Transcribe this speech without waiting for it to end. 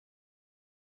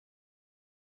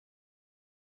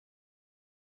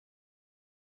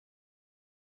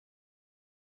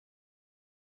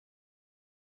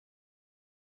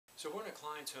So we're in a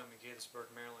client's home in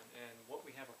Gettysburg, Maryland, and what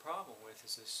we have a problem with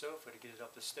is this sofa to get it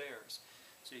up the stairs.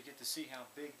 So you get to see how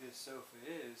big this sofa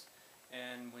is,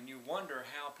 and when you wonder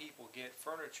how people get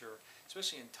furniture,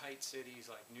 especially in tight cities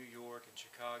like New York and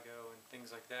Chicago and things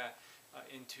like that,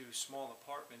 into small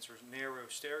apartments or narrow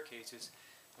staircases,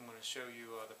 I'm going to show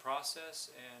you the process,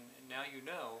 and now you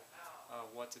know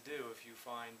what to do if you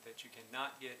find that you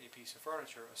cannot get a piece of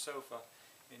furniture, a sofa,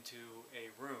 into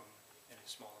a room in a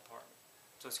small apartment.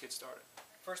 So let's get started.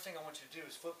 First thing I want you to do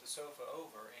is flip the sofa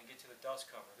over and get to the dust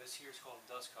cover. This here is called a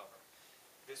dust cover.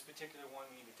 This particular one,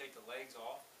 we need to take the legs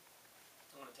off.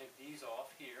 I'm going to take these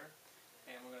off here,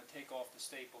 and we're going to take off the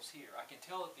staples here. I can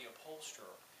tell that the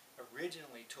upholsterer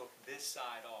originally took this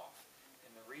side off,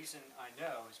 and the reason I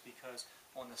know is because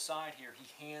on the side here he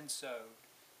hand sewed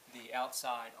the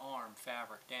outside arm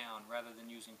fabric down rather than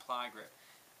using ply grip.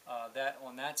 That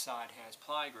on that side has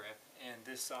ply grip, and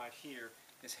this side here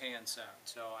is hand sewn.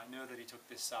 So I know that he took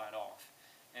this side off,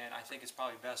 and I think it's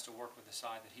probably best to work with the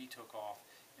side that he took off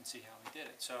and see how he did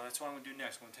it. So that's what I'm going to do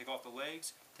next. I'm going to take off the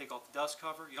legs, take off the dust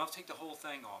cover. You don't have to take the whole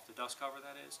thing off, the dust cover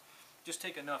that is. Just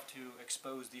take enough to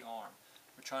expose the arm.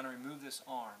 We're trying to remove this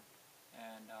arm,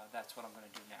 and that's what I'm going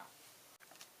to do now.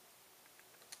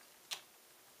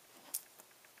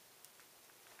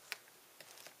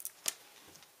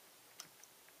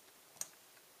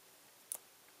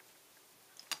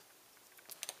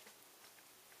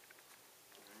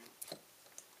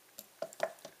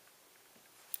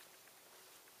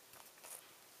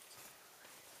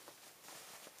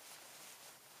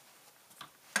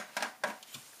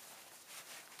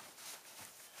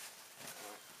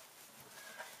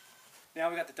 Now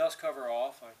we got the dust cover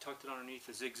off. I tucked it underneath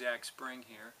the zigzag spring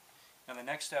here. Now the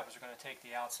next step is we're going to take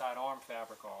the outside arm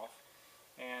fabric off.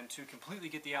 And to completely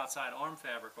get the outside arm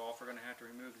fabric off, we're going to have to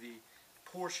remove the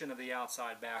portion of the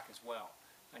outside back as well.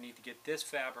 I need to get this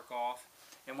fabric off.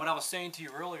 And what I was saying to you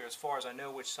earlier, as far as I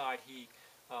know which side he,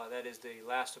 that is the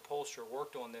last upholsterer,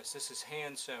 worked on this is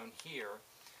hand sewn here.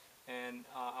 And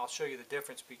I'll show you the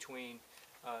difference between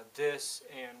this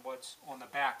and what's on the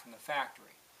back from the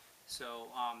factory. So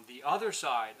the other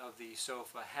side of the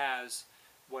sofa has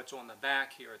what's on the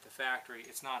back here at the factory.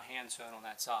 It's not hand sewn on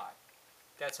that side.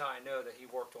 That's how I know that he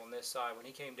worked on this side. When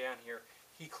he came down here,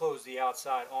 he closed the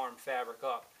outside arm fabric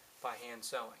up by hand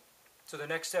sewing. So the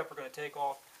next step, we're going to take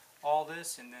off all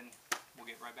this, and then we'll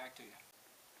get right back to you.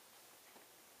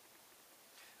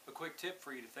 A quick tip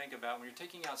for you to think about: when you're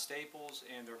taking out staples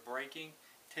and they're breaking,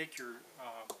 take your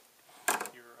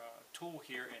tool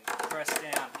here and press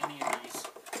down any of these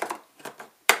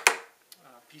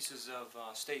pieces of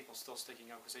staples still sticking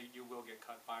out, because you will get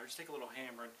cut by it. Just take a little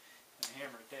hammer and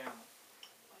hammer it down.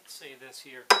 Let's say this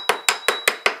here,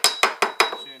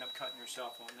 so you end up cutting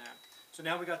yourself on that. So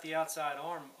now we got the outside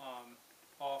arm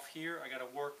off here. I got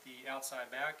to work the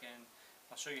outside back, and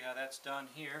I'll show you how that's done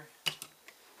here.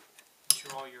 Make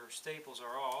sure all your staples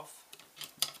are off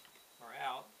or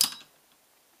out.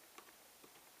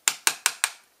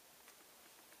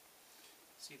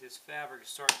 See, this fabric is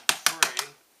starting to fray.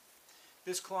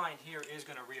 This client here is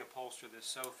going to reupholster this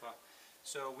sofa,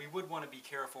 so we would want to be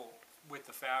careful with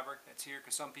the fabric that's here,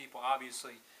 because some people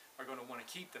obviously are going to want to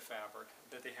keep the fabric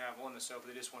that they have on the sofa.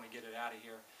 They just want to get it out of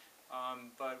here.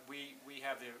 But we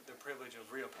have the privilege of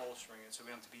reupholstering it, so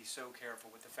we don't have to be so careful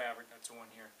with the fabric that's on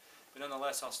here. But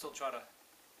nonetheless, I'll still try to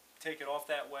take it off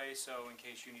that way, so in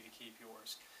case you need to keep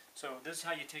yours. So this is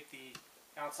how you take the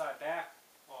outside back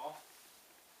off.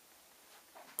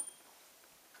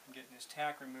 I'm getting this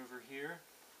tack remover here.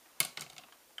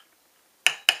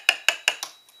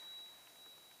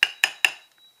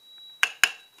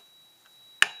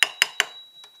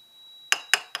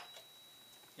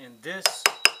 And this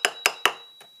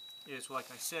is, like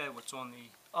I said, what's on the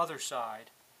other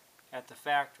side at the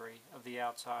factory of the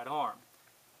outside arm.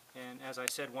 And as I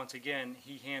said, once again,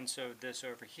 he hand sewed this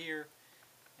over here,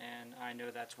 and I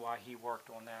know that's why he worked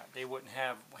on that. They wouldn't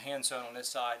have hand sewn on this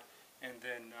side and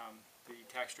then the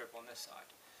tack strip on this side.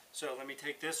 So let me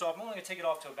take this off. I'm only going to take it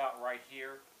off to about right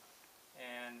here,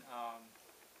 and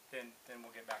then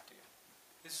we'll get back to you.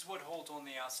 This is what holds on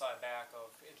the outside back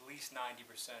of at least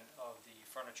 90% of the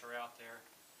furniture out there.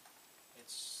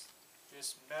 It's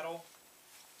this metal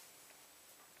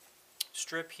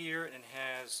strip here, and it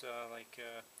has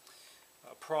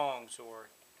prongs or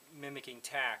mimicking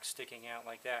tack sticking out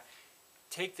like that.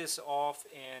 Take this off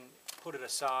and put it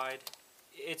aside.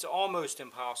 It's almost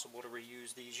impossible to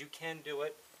reuse these. You can do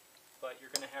it, but you're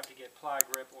going to have to get ply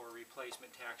grip or a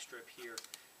replacement tack strip here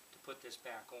to put this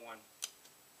back on.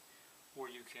 or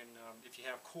you can, if you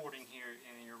have cording here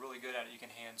and you're really good at it, you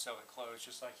can hand sew it closed,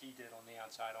 just like he did on the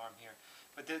outside arm here.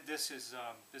 But this is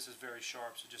very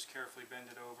sharp, so just carefully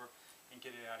bend it over and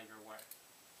get it out of your way.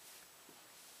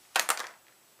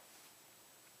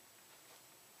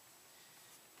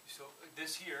 So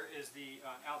this here is the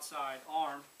outside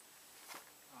arm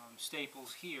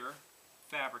staples here,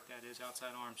 fabric that is,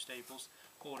 outside arm staples,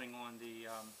 holding on the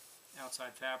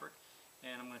outside fabric.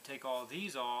 And I'm going to take all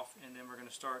these off, and then we're going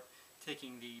to start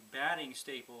taking the batting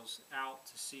staples out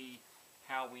to see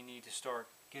how we need to start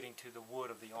getting to the wood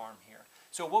of the arm here.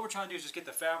 So what we're trying to do is just get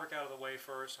the fabric out of the way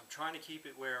first. I'm trying to keep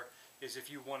it where is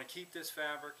if you want to keep this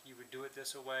fabric, you would do it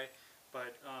this way,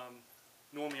 but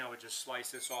normally I would just slice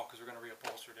this off because we're going to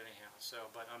reupholster it anyhow. So,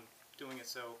 but I'm doing it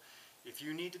so if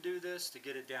you need to do this to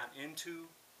get it down into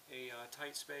a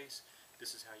tight space,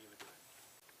 this is how you would do it.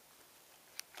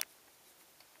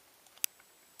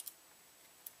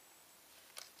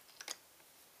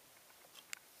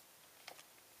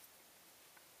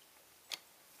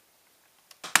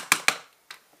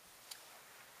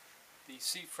 The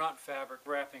seat front fabric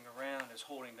wrapping around is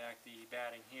holding back the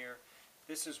batting here.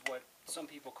 This is what some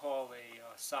people call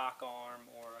a sock arm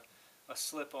or a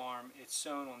slip arm. It's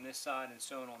sewn on this side and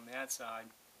sewn on that side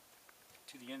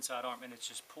to the inside arm, and it's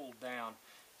just pulled down.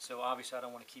 So obviously I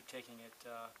don't want to keep taking it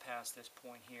past this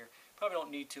point here. Probably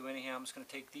don't need to anyhow. I'm just going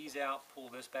to take these out, pull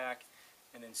this back,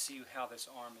 and then see how this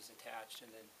arm is attached,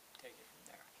 and then take it from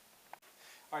there.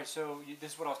 Alright, so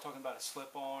this is what I was talking about, a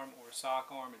slip arm or a sock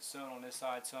arm. It's sewn on this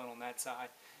side, sewn on that side,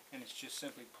 and it's just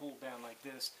simply pulled down like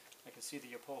this. I can see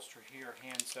the upholstery here,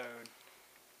 hand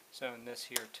sewn this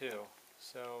here too.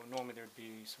 So normally there would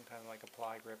be some kind of like a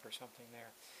ply grip or something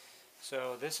there.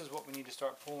 So this is what we need to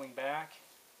start pulling back,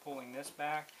 pulling this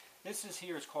back. This is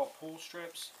here is called pull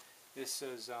strips. This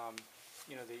is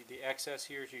you know, the excess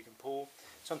here is you can pull.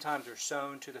 Sometimes they're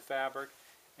sewn to the fabric,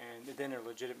 and then they're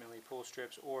legitimately pull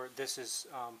strips, or this is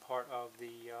part of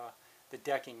the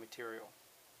decking material.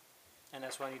 And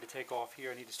that's what I need to take off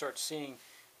here. I need to start seeing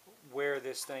where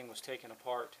this thing was taken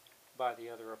apart by the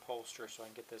other upholsterer so I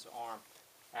can get this arm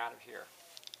out of here.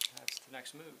 That's the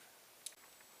next move.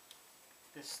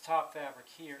 This top fabric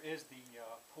here is the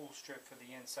pull strip for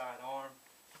the inside arm,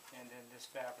 and then this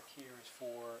fabric here is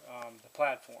for the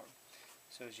platform.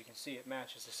 So as you can see, it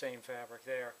matches the same fabric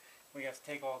there. We have to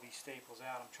take all these staples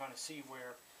out. I'm trying to see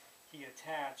where he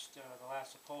attached, the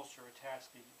last upholsterer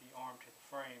attached the arm to the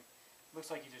frame.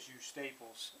 Looks like he just used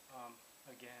staples.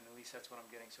 Again, at least that's what I'm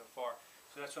getting so far.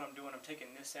 So that's what I'm doing. I'm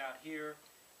taking this out here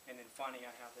and then finding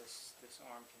out how this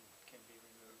arm can be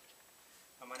removed.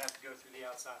 I might have to go through the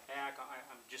outside back.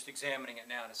 I'm just examining it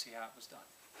now to see how it was done.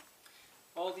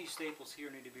 All these staples here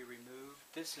need to be removed.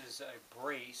 This is a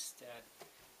brace that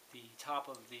the top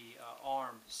of the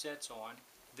arm sits on.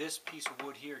 This piece of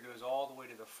wood here goes all the way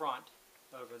to the front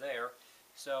over there.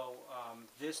 So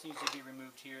this needs to be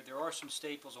removed here. There are some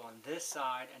staples on this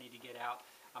side I need to get out.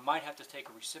 I might have to take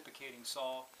a reciprocating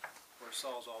saw or a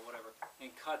sawzall, whatever, and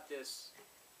cut this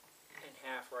in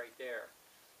half right there.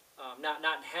 Not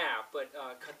in half, but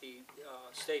cut the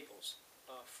staples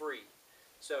free.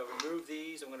 So remove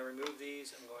these. I'm going to remove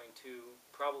these. I'm going to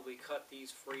probably cut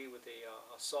these free with a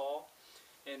saw.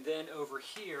 And then over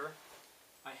here,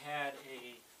 I had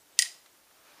a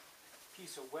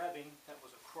piece of webbing that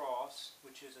was across,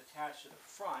 which is attached to the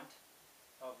front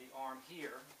of the arm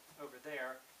here, over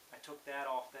there. I took that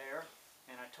off there,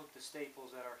 and I took the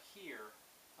staples that are here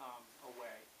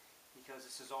away, because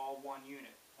this is all one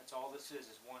unit. That's all this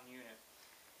is one unit.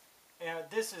 And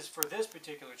this is for this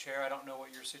particular chair. I don't know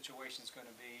what your situation is going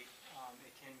to be.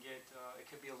 It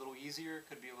could be a little easier, it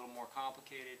could be a little more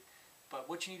complicated. But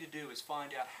what you need to do is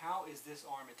find out how is this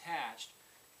arm attached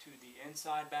to the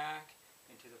inside back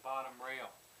and to the bottom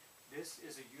rail. This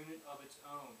is a unit of its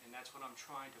own, and that's what I'm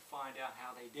trying to find out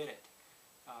how they did it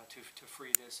to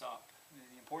free this up. And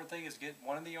the important thing is get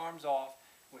one of the arms off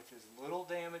with as little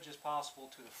damage as possible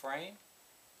to the frame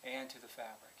and to the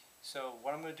fabric. So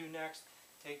what I'm going to do next,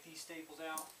 take these staples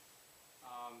out,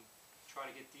 try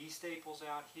to get these staples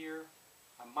out here.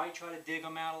 I might try to dig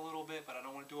them out a little bit, but I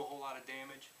don't want to do a whole lot of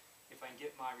damage. If I can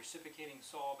get my reciprocating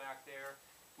saw back there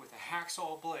with a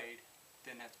hacksaw blade,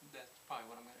 then that's probably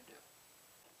what I'm going to do.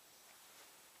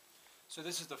 So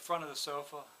this is the front of the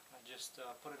sofa. I just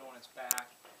put it on its back.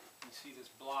 You see this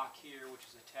block here, which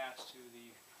is attached to the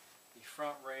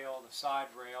front rail, the side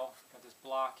rail. Got this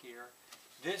block here.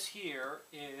 This here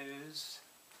is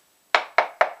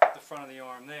the front of the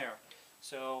arm there.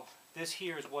 So this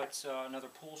here is what's another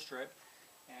pull strip,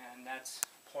 and that's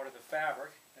part of the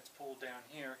fabric that's pulled down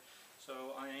here.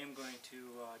 So I am going to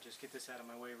just get this out of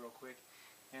my way real quick.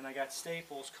 And I got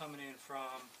staples coming in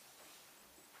from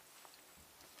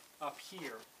up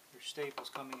here. Your staples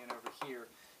coming in over here.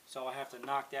 So I have to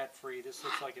knock that free. This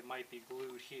looks like it might be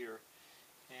glued here.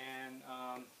 And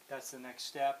that's the next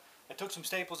step. I took some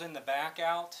staples in the back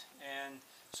out, and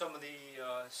some of the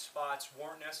spots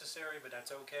weren't necessary, but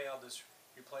that's okay. I'll just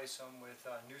replace them with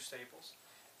new staples.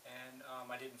 And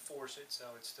I didn't force it, so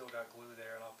it's still got glue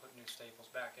there, and I'll put new staples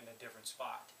back in a different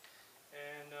spot.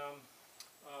 And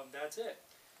that's it.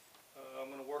 I'm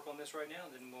going to work on this right now,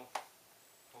 and then we'll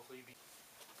hopefully be...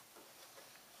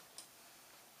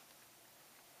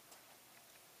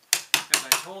 As I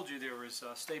told you, there was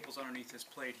staples underneath this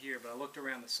plate here, but I looked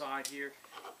around the side here,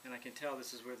 and I can tell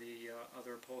this is where the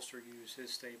other upholsterer used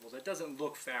his staples. It doesn't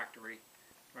look factory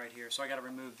right here, so I got to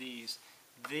remove these.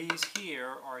 These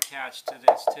here are attached to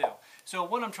this too. So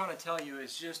what I'm trying to tell you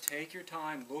is just take your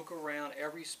time, look around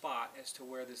every spot as to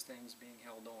where this thing's being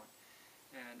held on,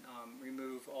 and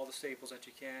remove all the staples that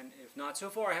you can. If not, so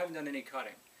far I haven't done any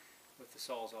cutting with the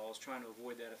Sawzall. I was trying to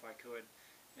avoid that if I could,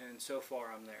 and so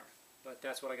far I'm there. But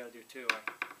that's what I got to do too. I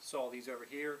saw these over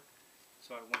here,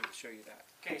 so I wanted to show you that.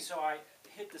 Okay, so I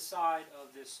hit the side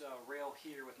of this rail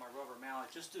here with my rubber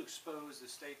mallet just to expose the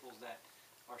staples that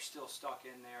are still stuck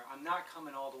in there. I'm not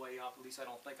coming all the way up, at least I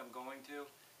don't think I'm going to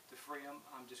free them.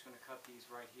 I'm just going to cut these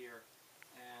right here,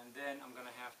 and then I'm going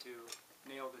to have to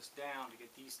nail this down to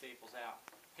get these staples out.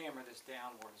 Hammer this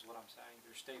downward is what I'm saying.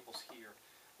 There's staples here,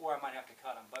 or I might have to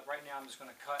cut them. But right now I'm just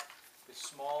going to cut this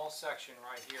small section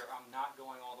right here. I'm not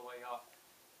going all the way up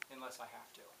unless I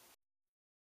have to.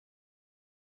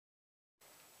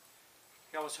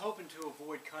 I was hoping to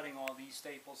avoid cutting all these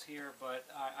staples here, but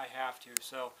I have to.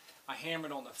 So I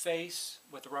hammered on the face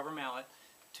with the rubber mallet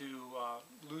to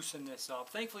loosen this up.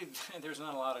 Thankfully, there's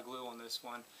not a lot of glue on this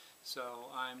one,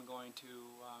 so I'm going to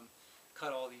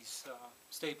cut all these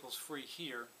staples free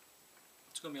here.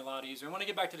 It's going to be a lot easier. And when I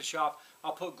get back to the shop,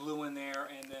 I'll put glue in there,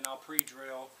 and then I'll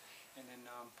pre-drill, and then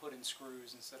put in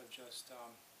screws instead of just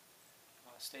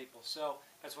staples. So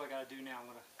that's what I got to do now. I'm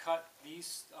going to cut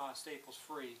these staples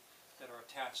free that are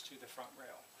attached to the front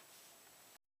rail.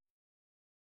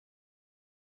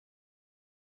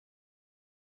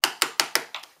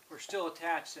 We're still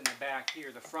attached in the back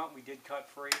here. The front we did cut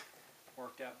free.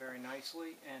 Worked out very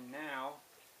nicely. And now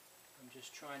I'm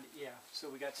just trying to, so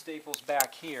we got staples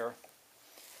back here.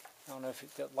 I don't know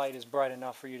if that light is bright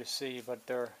enough for you to see, but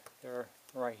they're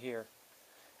right here.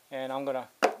 And I'm going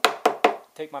to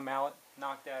take my mallet,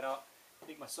 knock that up,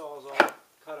 take my Sawzall,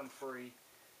 cut them free,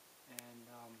 and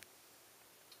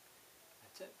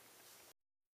that's it.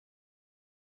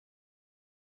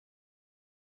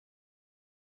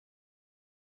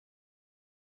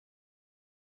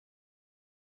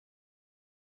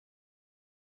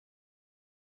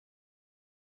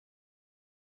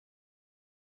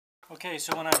 Okay,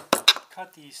 so when I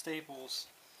cut these staples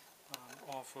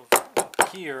off of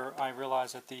here, I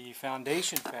realized that the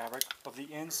foundation fabric of the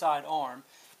inside arm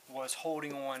was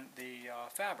holding on the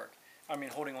fabric. I mean,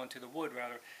 holding on to the wood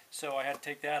rather. So I had to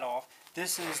take that off.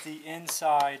 This is the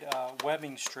inside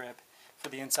webbing strip for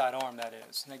the inside arm, that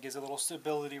is. And that gives a little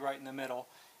stability right in the middle.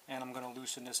 And I'm going to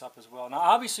loosen this up as well. Now,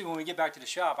 obviously, when we get back to the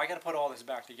shop, I got to put all this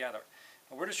back together.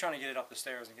 But we're just trying to get it up the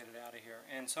stairs and get it out of here.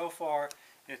 And so far,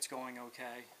 it's going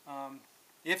okay.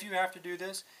 If you have to do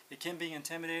this, it can be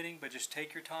intimidating, but just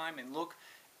take your time and look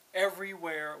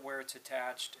everywhere where it's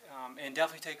attached, and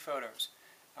definitely take photos.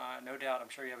 No doubt, I'm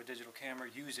sure you have a digital camera.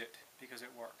 Use it because it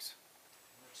works.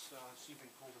 Let's see if we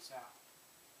can pull this out.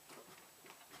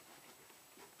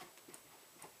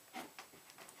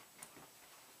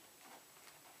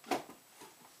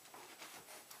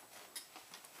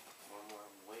 One more,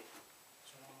 I'm waiting.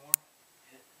 So one more?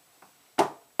 Hit.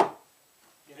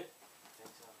 Get it? I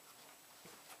think so.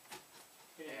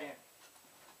 Hit it again.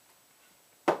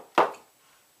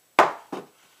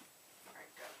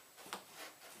 Alright, go.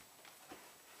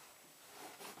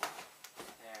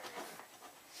 There we go.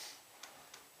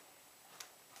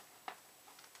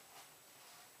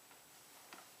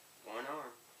 One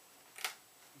arm.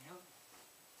 Yep.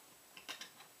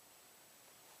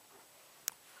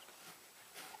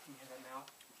 Can you hear that now?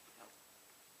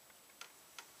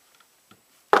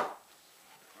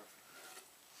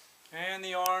 And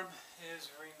the arm is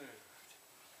removed.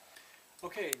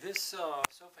 Okay, this sofa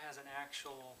has an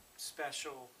actual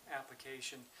special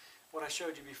application. What I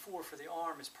showed you before for the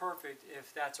arm is perfect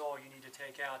if that's all you need to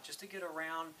take out. Just to get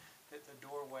around the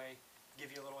doorway,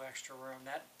 give you a little extra room.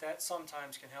 That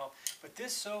sometimes can help. But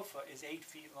this sofa is 8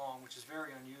 feet long, which is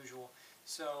very unusual.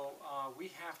 So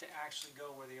we have to actually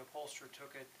go where the upholsterer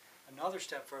took it another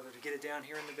step further to get it down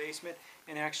here in the basement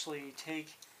and actually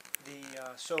take the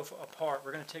sofa apart.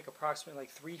 We're going to take approximately like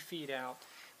 3 feet out.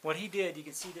 What he did, you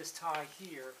can see this tie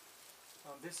here,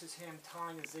 This is him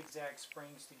tying the zigzag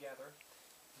springs together.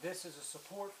 This is a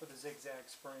support for the zigzag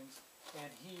springs,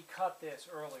 and he cut this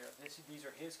earlier. These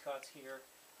are his cuts here.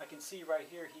 I can see right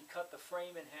here he cut the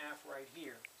frame in half right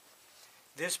here.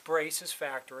 This brace is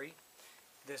factory.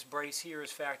 This brace here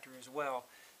is factory as well.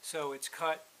 So it's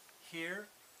cut here.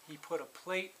 He put a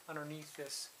plate underneath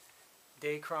this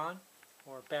Decor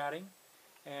or batting,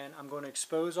 and I'm going to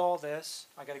expose all this.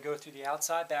 I got to go through the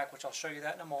outside back, which I'll show you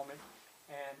that in a moment,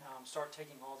 and start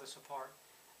taking all this apart.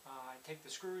 I take the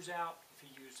screws out.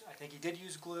 I think he did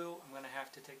use glue. I'm going to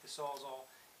have to take the Sawzall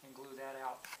and glue that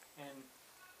out. And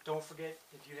don't forget,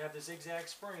 if you have the zigzag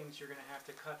springs, you're going to have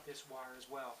to cut this wire as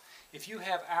well. If you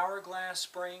have hourglass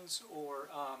springs or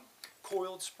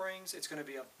coiled springs, it's going to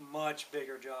be a much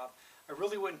bigger job. I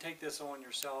really wouldn't take this on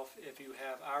yourself if you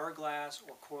have hourglass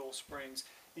or coil springs.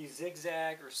 These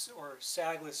zigzag or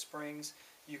sagless springs,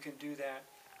 you can do that.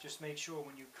 Just make sure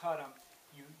when you cut them,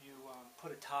 you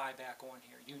put a tie back on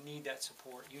here. You need that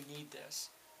support. You need this.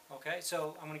 Okay,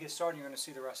 so I'm going to get started. You're going to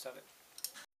see the rest of it.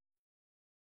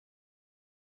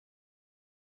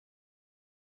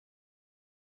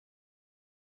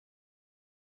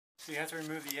 So you have to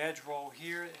remove the edge roll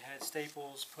here. It has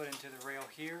staples put into the rail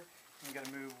here. And you got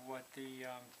to move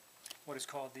what is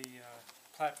called the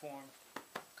platform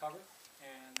cover,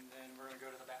 and then we're going to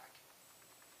go to the back.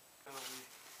 So we've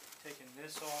taken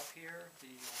this off here,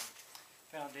 the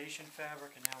foundation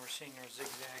fabric, and now we're seeing our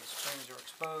zigzag springs are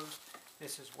exposed.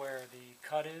 This is where the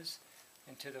cut is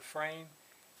into the frame,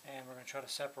 and we're going to try to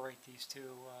separate these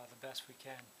two the best we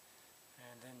can,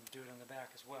 and then do it on the back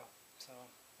as well. So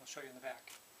I'll show you in the back.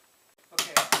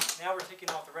 Okay, now we're taking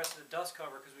off the rest of the dust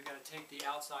cover because we've got to take the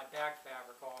outside back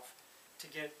fabric off to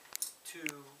get to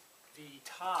the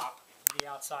top of the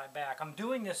outside back. I'm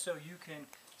doing this so you can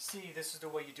see this is the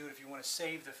way you do it if you want to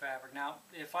save the fabric. Now,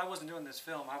 if I wasn't doing this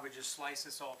film, I would just slice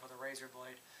this off with a razor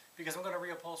blade because I'm going to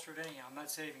reupholster it anyhow. I'm not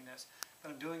saving this,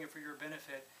 but I'm doing it for your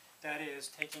benefit. That is,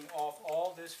 taking off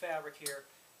all this fabric here,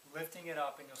 lifting it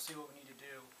up, and you'll see what we need to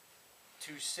do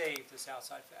to save this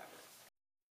outside fabric.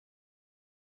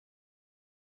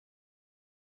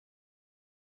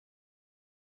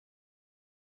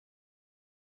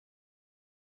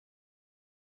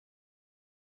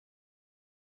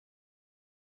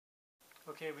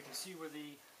 Okay, we can see where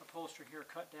the upholstery here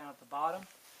cut down at the bottom,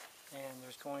 and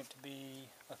there's going to be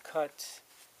a cut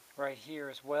right here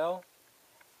as well.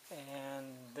 And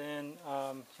then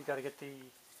you got to get the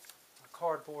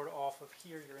cardboard off of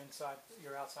here.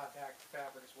 Your outside back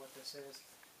fabric is what this is.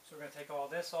 So we're going to take all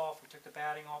this off. We took the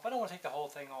batting off. I don't want to take the whole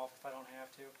thing off if I don't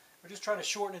have to. We're just trying to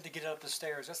shorten it to get it up the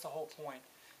stairs. That's the whole point.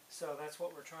 So that's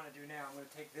what we're trying to do now. I'm going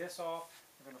to take this off.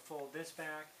 We're going to fold this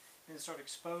back and start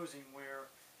exposing where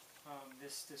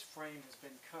this frame has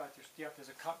been cut. There's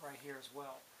a cut right here as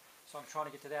well. So I'm trying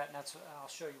to get to that, and I'll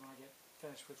show you when I get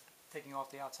finished with taking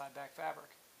off the outside back fabric.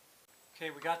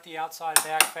 Okay, we got the outside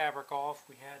back fabric off.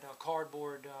 We had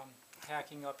cardboard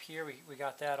tacking up here. We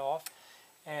got that off.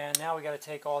 And now we got to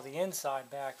take all the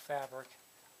inside back fabric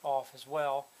off as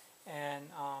well. And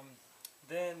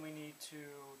then we need to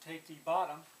take the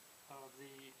bottom of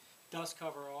the dust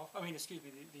cover off.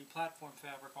 The platform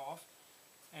fabric off.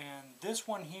 And this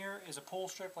one here is a pull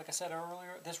strip, like I said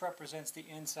earlier. This represents the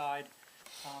inside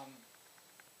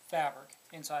fabric,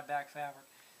 inside back fabric.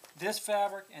 This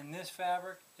fabric and this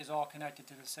fabric is all connected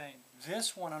to the same.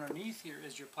 This one underneath here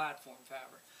is your platform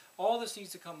fabric. All this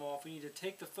needs to come off. We need to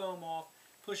take the foam off,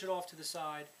 push it off to the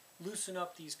side, loosen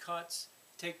up these cuts,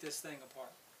 take this thing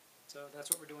apart. So that's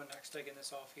what we're doing next, taking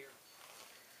this off here.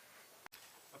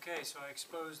 Okay, so I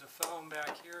exposed the foam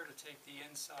back here to take the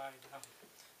inside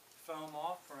foam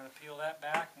off. We're going to peel that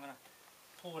back. I'm going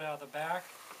to pull it out of the back,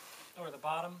 or the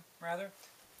bottom rather,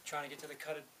 trying to get to the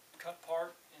cut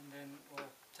part, and then we'll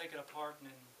take it apart and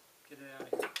then get it out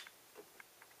of here.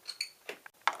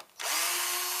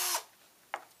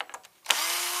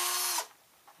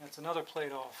 That's another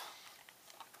plate off.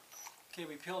 Okay,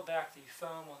 we peeled back the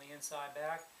foam on the inside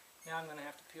back. Now I'm going to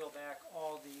have to peel back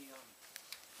all the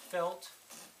felt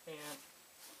and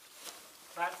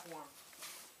platform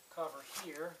cover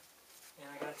here. And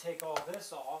I got to take all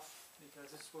this off because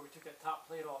this is where we took that top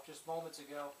plate off just moments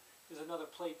ago. There's another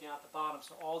plate down at the bottom,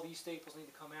 so all these staples need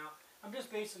to come out. I'm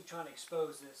just basically trying to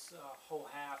expose this whole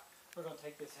half. We're going to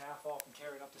take this half off and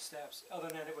carry it up the steps. Other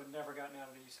than that, it would have never gotten out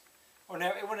of these. Or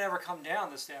it would never come down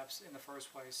the steps in the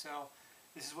first place. So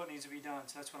this is what needs to be done.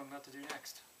 So that's what I'm about to do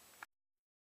next.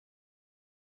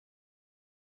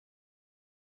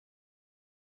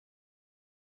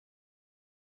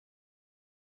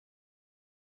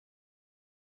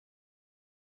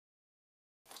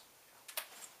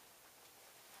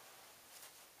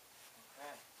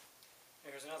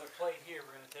 there's another plate here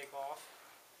we're going to take off.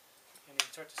 And you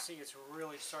can start to see it's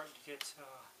really starting to get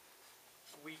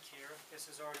weak here. This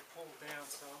is already pulled down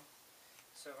some.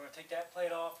 So we're going to take that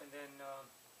plate off and then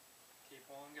keep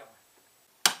on going.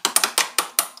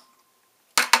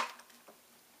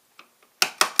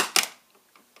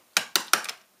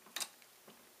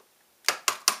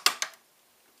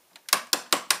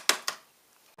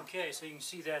 Okay, so you can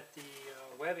see that the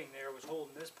webbing there was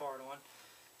holding this part on.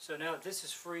 So now that this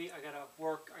is free, I gotta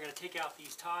take out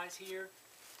these ties here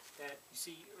that you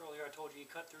see earlier. I told you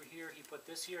cut through here. He put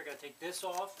this here. I gotta take this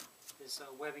off, this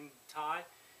webbing tie,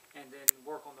 and then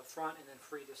work on the front and then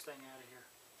free this thing out of here.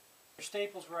 There's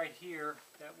staples right here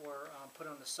that were put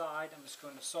on the side. I'm just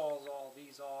going to saw all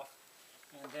these off,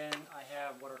 and then I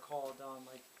have what are called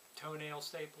like toenail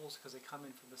staples because they come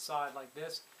in from the side like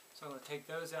this. So I'm going to take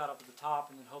those out up at the top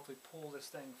and then hopefully pull this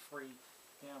thing free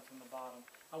down from the bottom.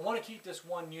 I want to keep this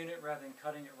one unit rather than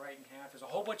cutting it right in half. There's a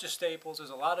whole bunch of staples.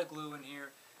 There's a lot of glue in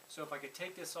here. So if I could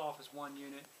take this off as one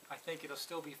unit, I think it'll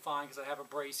still be fine because I have a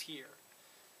brace here.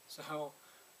 So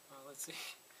let's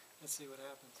see what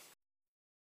happens.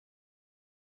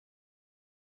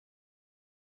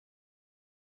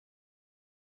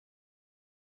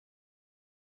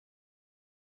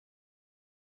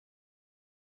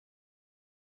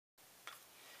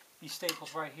 These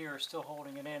staples right here are still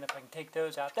holding it in. If I can take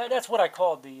those out, that's what I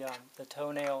called the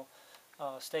toenail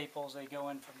staples. They go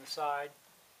in from the side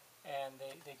and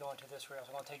they go into this rail.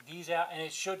 So I'm going to take these out and it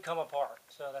should come apart.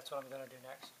 So that's what I'm going to do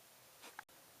next.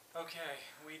 Okay,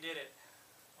 we did it.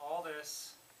 All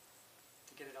this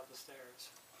to get it up the stairs.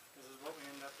 This is what we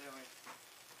ended up doing.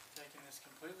 Taking this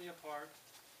completely apart.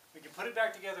 We can put it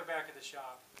back together back at the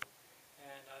shop.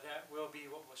 And that will be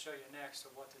what we'll show you next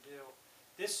of what to do.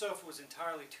 This sofa was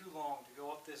entirely too long to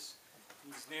go up these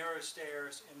narrow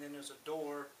stairs, and then there's a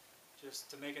door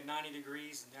just to make it 90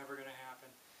 degrees. Never going to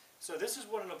happen. So this is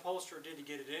what an upholsterer did to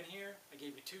get it in here. I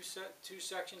gave you two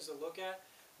sections to look at.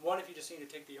 One, if you just need to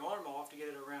take the arm off to get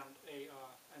it around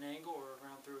an angle or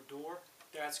around through a door,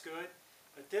 that's good.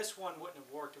 But this one wouldn't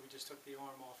have worked if we just took the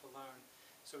arm off alone.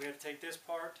 So we had to take this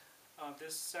part,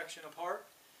 this section apart.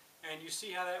 And you see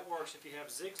how that works if you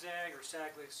have zigzag or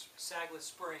sagless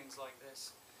springs like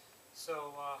this.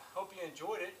 So hope you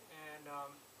enjoyed it, and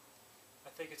I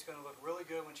think it's going to look really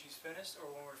good when she's finished, or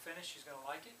when we're finished she's going to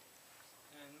like it.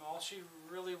 And all she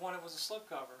really wanted was a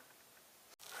slipcover.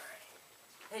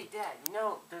 Hey Dad, you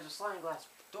know there's a sliding glass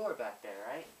door back there,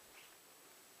 right?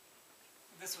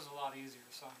 This was a lot easier,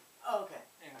 son. Oh, okay.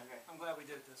 Anyway, Okay. I'm glad we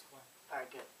did it this way.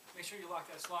 Alright, good. Make sure you lock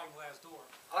that sliding glass door.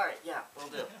 Alright, yeah, we'll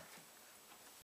do.